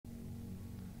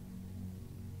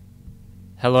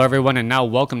Hello everyone, and now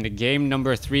welcome to game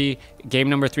number 3. Game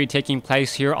number 3 taking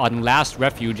place here on Last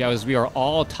Refuge, as we are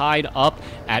all tied up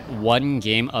at 1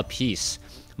 game apiece.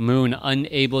 Moon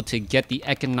unable to get the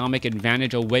economic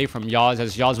advantage away from Yaws,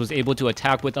 as Yaws was able to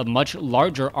attack with a much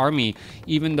larger army,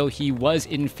 even though he was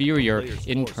inferior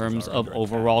in terms of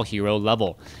overall hero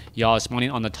level. Yaws spawning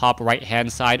on the top right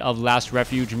hand side of Last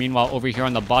Refuge. Meanwhile, over here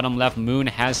on the bottom left, Moon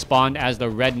has spawned as the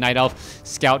Red Night Elf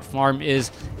scout farm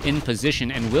is in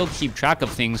position and will keep track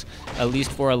of things, at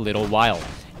least for a little while.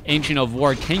 Ancient of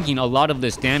War tanking a lot of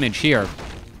this damage here,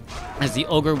 as the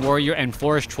Ogre Warrior and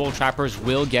Forest Troll Trappers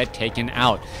will get taken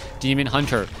out. Demon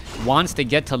Hunter wants to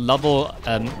get to level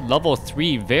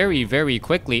 3 very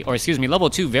quickly, or excuse me, level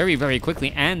 2 very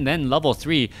quickly, and then level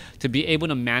 3 to be able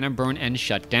to mana burn and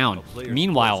shut down.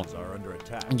 Meanwhile,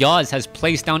 Yaws has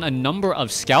placed down a number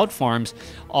of scout farms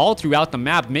all throughout the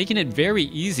map, making it very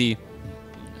easy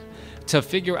to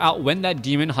figure out when that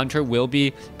Demon Hunter will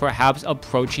be perhaps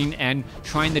approaching and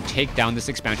trying to take down this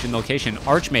expansion location.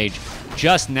 Archmage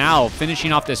just now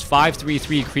finishing off this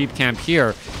 5-3-3 creep camp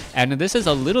here, and this is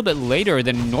a little bit later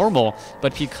than normal,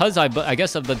 but because I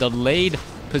guess of the delayed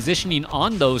positioning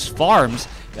on those farms,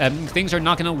 things are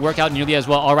not going to work out nearly as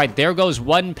well. All right, there goes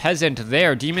one peasant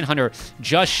there. Demon Hunter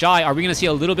just shy. Are we going to see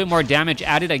a little bit more damage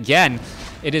added again?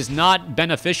 It is not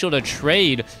beneficial to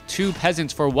trade 2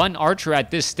 peasants for 1 archer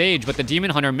at this stage, but the Demon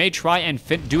Hunter may try and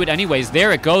do it anyways.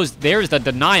 There it goes. There's the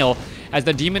denial, as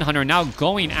the Demon Hunter now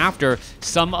going after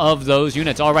some of those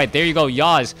units. All right, there you go.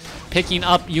 Yaws picking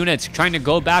up units, trying to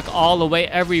go back all the way,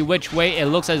 every which way. It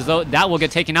looks as though that will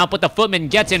get taken out, but the Footman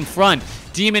gets in front.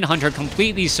 Demon Hunter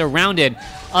completely surrounded,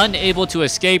 unable to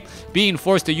escape, being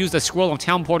forced to use the Scroll of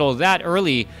Town Portal that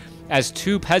early, as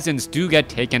 2 peasants do get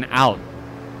taken out.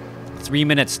 3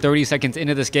 minutes, 30 seconds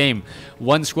into this game.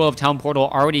 1 Scroll of Town Portal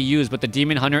already used, but the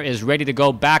Demon Hunter is ready to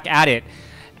go back at it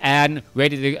and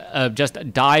ready to just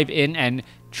dive in and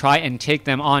try and take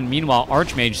them on. Meanwhile,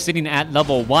 Archmage sitting at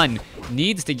level 1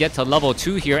 needs to get to level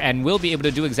 2 here and will be able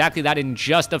to do exactly that in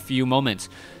just a few moments.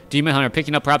 Demon Hunter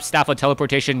picking up perhaps Staff of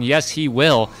Teleportation. Yes, he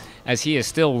will, as he is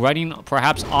still running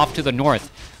perhaps off to the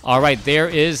north. All right, there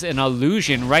is an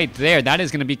illusion right there. That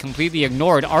is going to be completely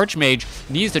ignored. Archmage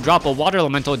needs to drop a Water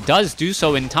Elemental, does do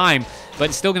so in time,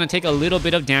 but still going to take a little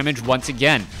bit of damage once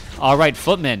again. All right,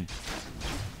 Footman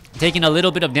taking a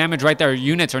little bit of damage right there.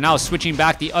 Units are now switching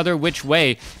back the other which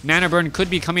way. Mana burn could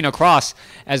be coming across,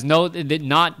 as no,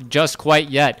 not just quite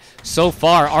yet. So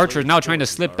far, Archer now trying to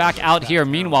slip back out here.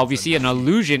 Meanwhile, we see an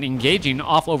illusion engaging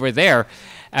off over there,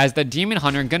 as the Demon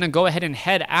Hunter gonna go ahead and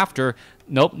head after.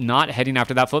 Nope, not heading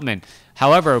after that Footman.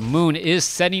 However, Moon is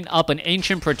setting up an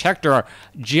Ancient Protector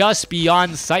just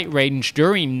beyond sight range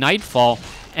during nightfall.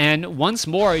 And once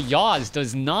more, Yaws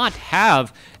does not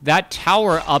have that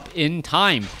tower up in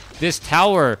time. This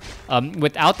tower,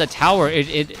 without the tower,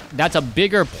 that's a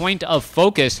bigger point of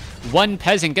focus. 1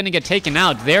 peasant gonna get taken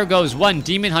out. There goes 1.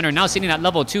 Demon Hunter now sitting at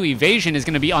level 2. Evasion is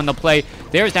gonna be on the play.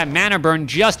 There's that mana burn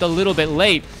just a little bit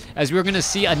late, as we're gonna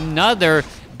see another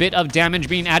bit of damage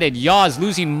being added. Yaws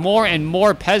losing more and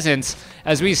more peasants,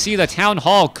 as we see the Town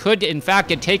Hall could in fact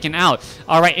get taken out.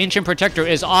 All right, Ancient Protector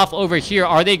is off over here.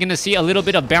 Are they going to see a little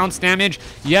bit of bounce damage?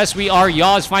 Yes, we are.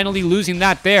 Yaws finally losing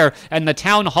that there, and the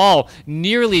Town Hall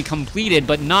nearly completed,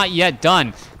 but not yet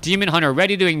done. Demon Hunter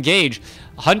ready to engage.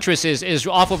 Huntress is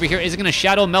off over here. Is it going to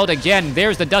Shadow Meld again?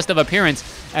 There's the Dust of Appearance,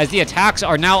 as the attacks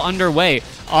are now underway.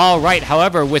 All right,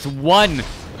 however, with 1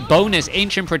 bonus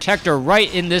Ancient Protector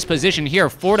right in this position here,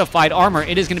 Fortified Armor,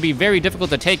 it is going to be very difficult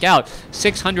to take out.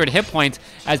 600 hit points,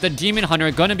 as the Demon Hunter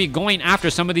are going to be going after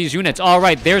some of these units. All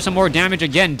right, there's some more damage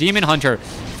again. Demon Hunter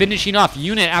finishing off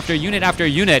unit after unit after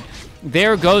unit.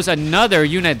 There goes another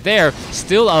unit there.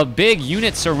 Still a big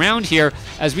unit surround here,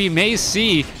 as we may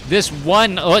see this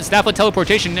one. Oh, it's Staff of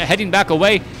Teleportation heading back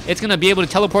away. It's going to be able to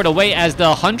teleport away, as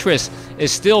the Huntress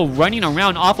is still running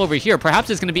around off over here. Perhaps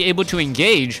it's going to be able to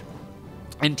engage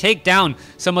and take down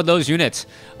some of those units.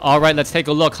 All right, let's take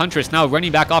a look. Huntress now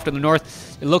running back off to the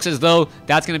north. It looks as though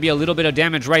that's going to be a little bit of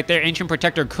damage right there. Ancient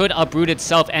Protector could uproot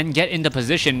itself and get into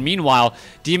position. Meanwhile,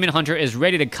 Demon Hunter is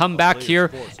ready to come back here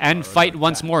and fight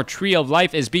once more. Tree of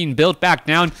Life is being built back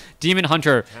down. Demon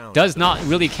Hunter does not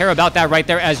really care about that right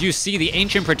there. As you see, the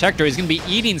Ancient Protector is going to be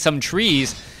eating some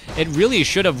trees. It really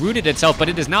should have rooted itself, but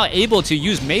it is now able to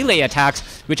use melee attacks,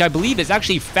 which I believe is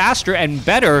actually faster and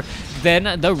better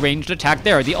than the ranged attack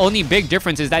there. The only big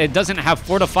difference is that it doesn't have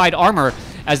Fortified Armor,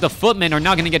 as the footmen are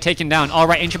now going to get taken down. All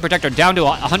right, Ancient Protector down to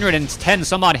 110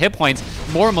 some odd hit points.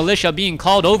 More militia being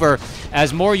called over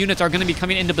as more units are going to be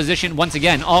coming into position once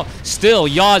again. Still,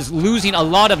 Yaws losing a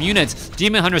lot of units.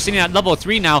 Demon Hunter sitting at level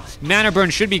 3 now. Mana Burn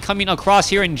should be coming across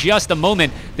here in just a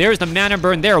moment. There's the Mana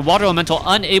Burn there. Water Elemental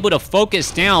unable to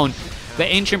focus down the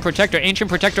Ancient Protector. Ancient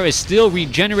Protector is still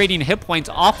regenerating hit points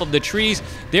off of the trees.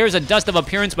 There's a Dust of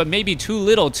Appearance, but maybe too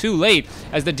little, too late,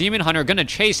 as the Demon Hunter going to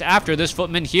chase after this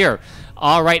footman here.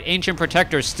 All right, Ancient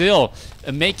Protector still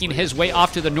making his way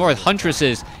off to the north.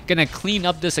 Huntresses going to clean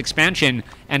up this expansion,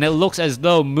 and it looks as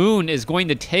though Moon is going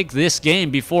to take this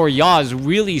game before Yaws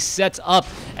really sets up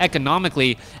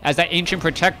economically, as that Ancient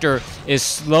Protector is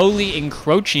slowly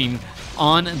encroaching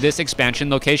on this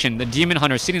expansion location. The Demon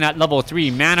Hunter sitting at level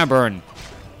 3, Mana Burn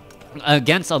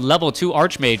against a level 2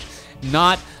 Archmage.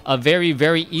 Not a very,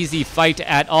 very easy fight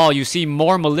at all. You see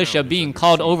more militia being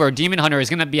called over. Demon Hunter is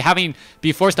going to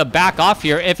be forced to back off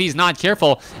here if he's not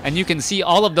careful. And you can see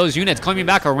all of those units coming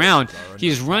back around.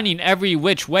 He's running every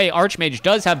which way. Archmage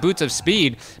does have Boots of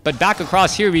Speed, but back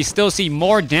across here we still see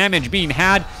more damage being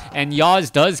had, and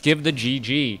Yaws does give the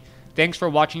GG. Thanks for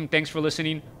watching. Thanks for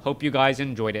listening. Hope you guys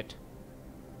enjoyed it.